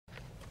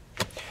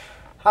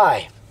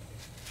Hi,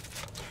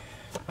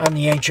 I'm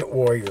the Ancient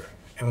Warrior,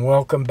 and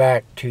welcome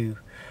back to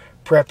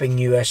Prepping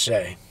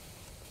USA.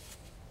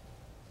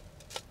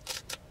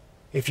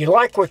 If you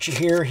like what you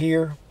hear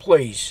here,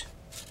 please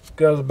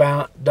go to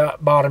the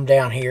bottom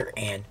down here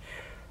and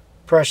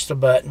press the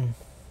button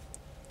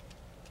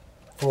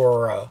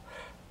to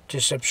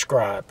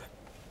subscribe.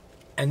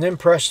 And then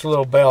press the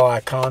little bell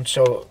icon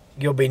so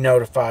you'll be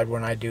notified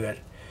when I do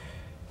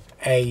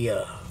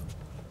a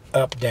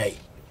update.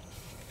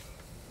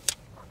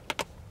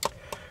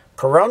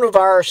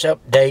 Coronavirus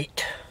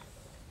update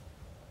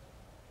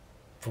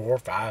 4,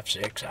 5,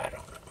 6, I don't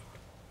know.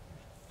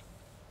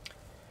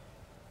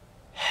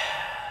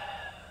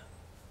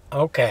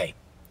 Okay.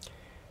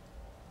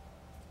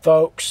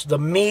 Folks, the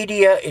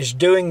media is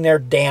doing their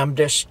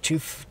damnedest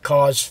to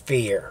cause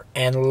fear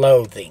and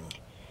loathing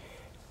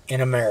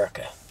in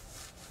America.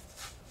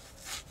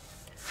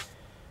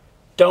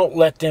 Don't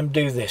let them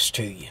do this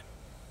to you.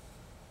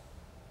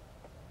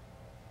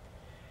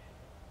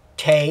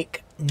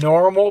 Take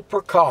normal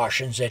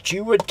precautions that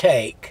you would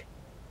take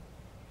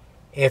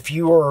if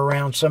you were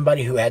around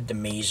somebody who had the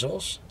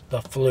measles,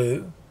 the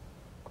flu,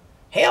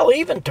 hell,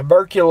 even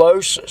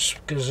tuberculosis,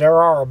 because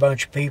there are a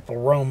bunch of people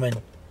roaming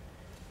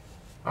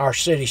our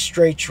city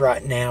streets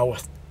right now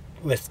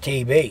with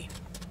TB.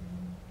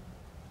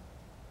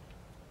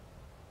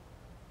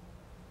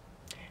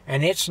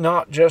 And it's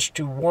not just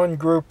to one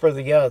group or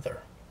the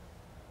other.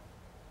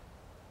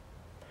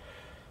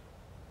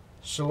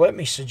 So let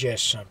me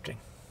suggest something.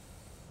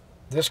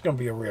 This is going to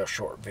be a real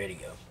short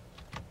video.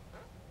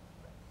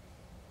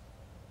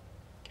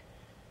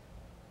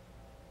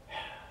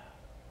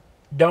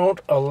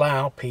 Don't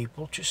allow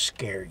people to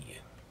scare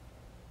you.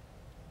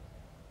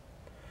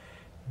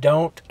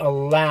 Don't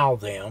allow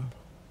them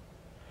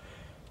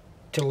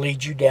to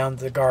lead you down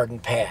the garden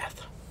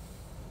path.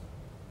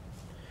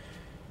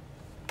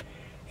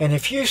 And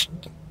if you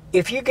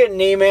get an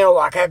email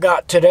like I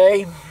got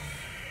today,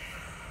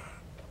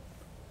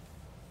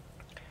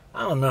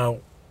 I don't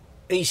know,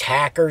 these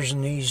hackers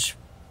and these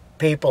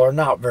people are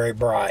not very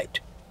bright.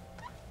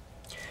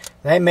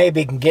 They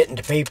maybe can get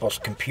into people's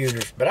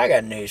computers, but I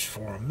got news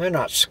for them. They're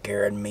not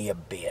scaring me a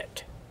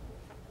bit.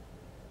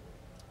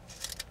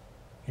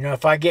 You know,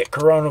 if I get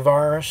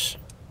coronavirus,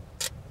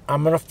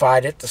 I'm going to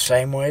fight it the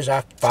same way as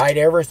I fight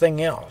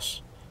everything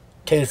else.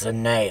 Tooth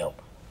and nail.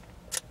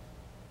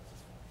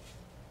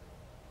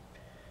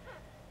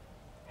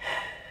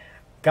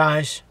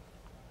 Guys,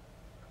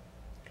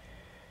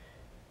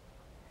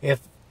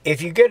 if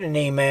you get an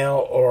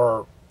email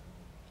or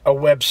a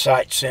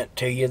website sent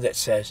to you that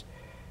says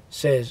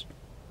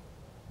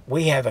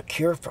we have a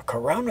cure for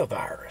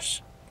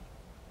coronavirus,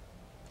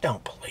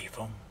 don't believe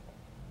them.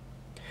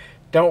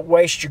 Don't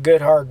waste your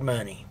good hard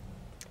money.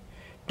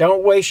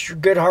 Don't waste your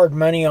good hard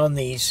money on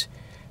these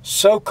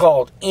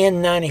so-called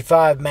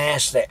N95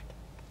 masks that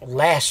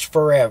last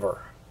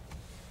forever.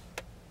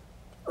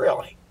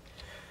 Really.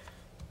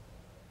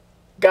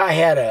 Guy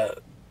had a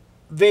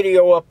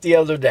video up the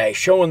other day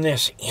showing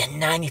this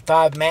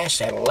N95 mask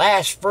that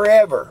lasts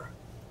forever.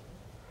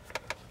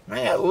 And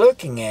I got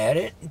looking at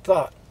it and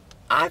thought,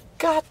 I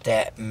got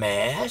that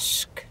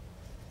mask.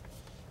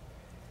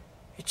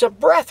 It's a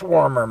breath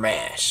warmer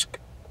mask.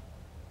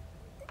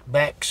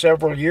 Back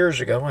several years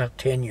ago, well,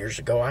 10 years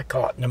ago, I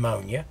caught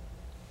pneumonia.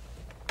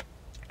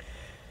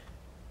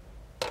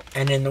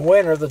 And in the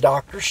winter, the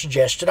doctor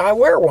suggested I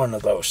wear one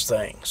of those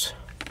things.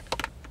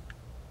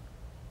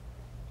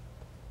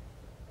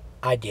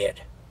 I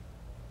did.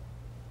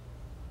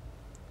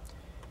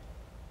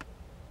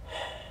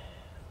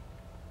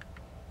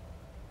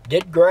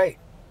 Did great.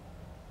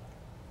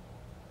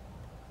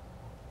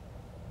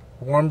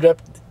 Warmed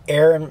up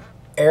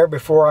air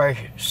before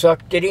I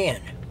sucked it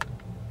in.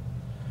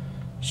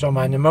 So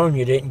my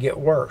pneumonia didn't get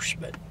worse.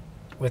 But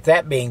with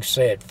that being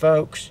said,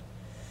 folks,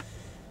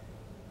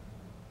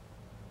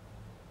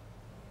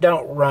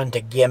 don't run to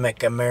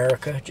gimmick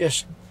America.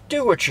 Just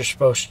do what you're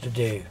supposed to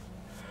do.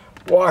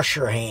 Wash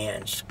your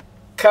hands.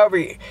 Cover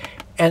your,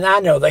 and I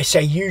know they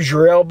say use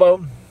your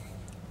elbow.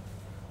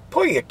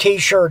 Pull your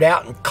t-shirt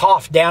out and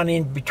cough down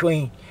in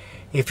between.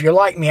 If you're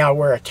like me, I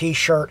wear a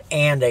t-shirt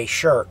and a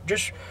shirt.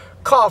 Just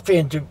cough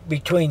into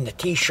between the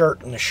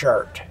t-shirt and the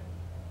shirt.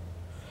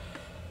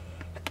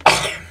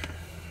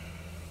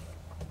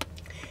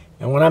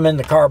 And when I'm in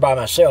the car by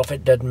myself,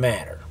 it doesn't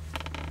matter.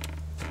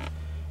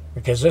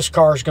 Because this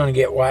car is going to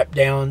get wiped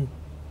down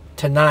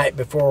tonight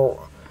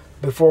before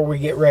we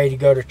get ready to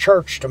go to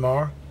church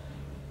tomorrow.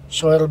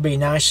 So it'll be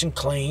nice and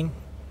clean.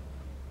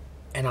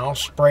 And I'll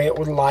spray it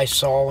with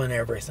Lysol and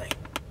everything.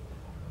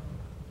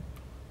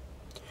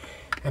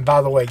 And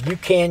by the way, you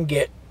can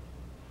get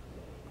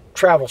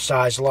travel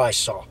size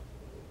Lysol.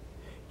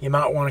 You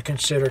might want to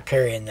consider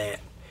carrying that.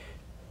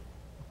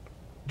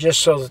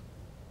 Just so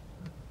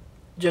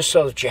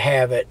that you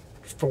have it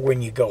for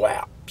when you go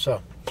out.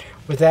 So,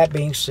 with that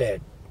being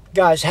said,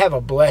 guys, have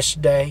a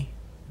blessed day.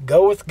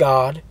 Go with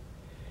God.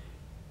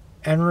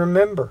 And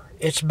remember,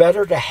 it's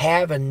better to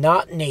have and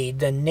not need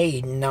than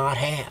need and not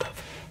have.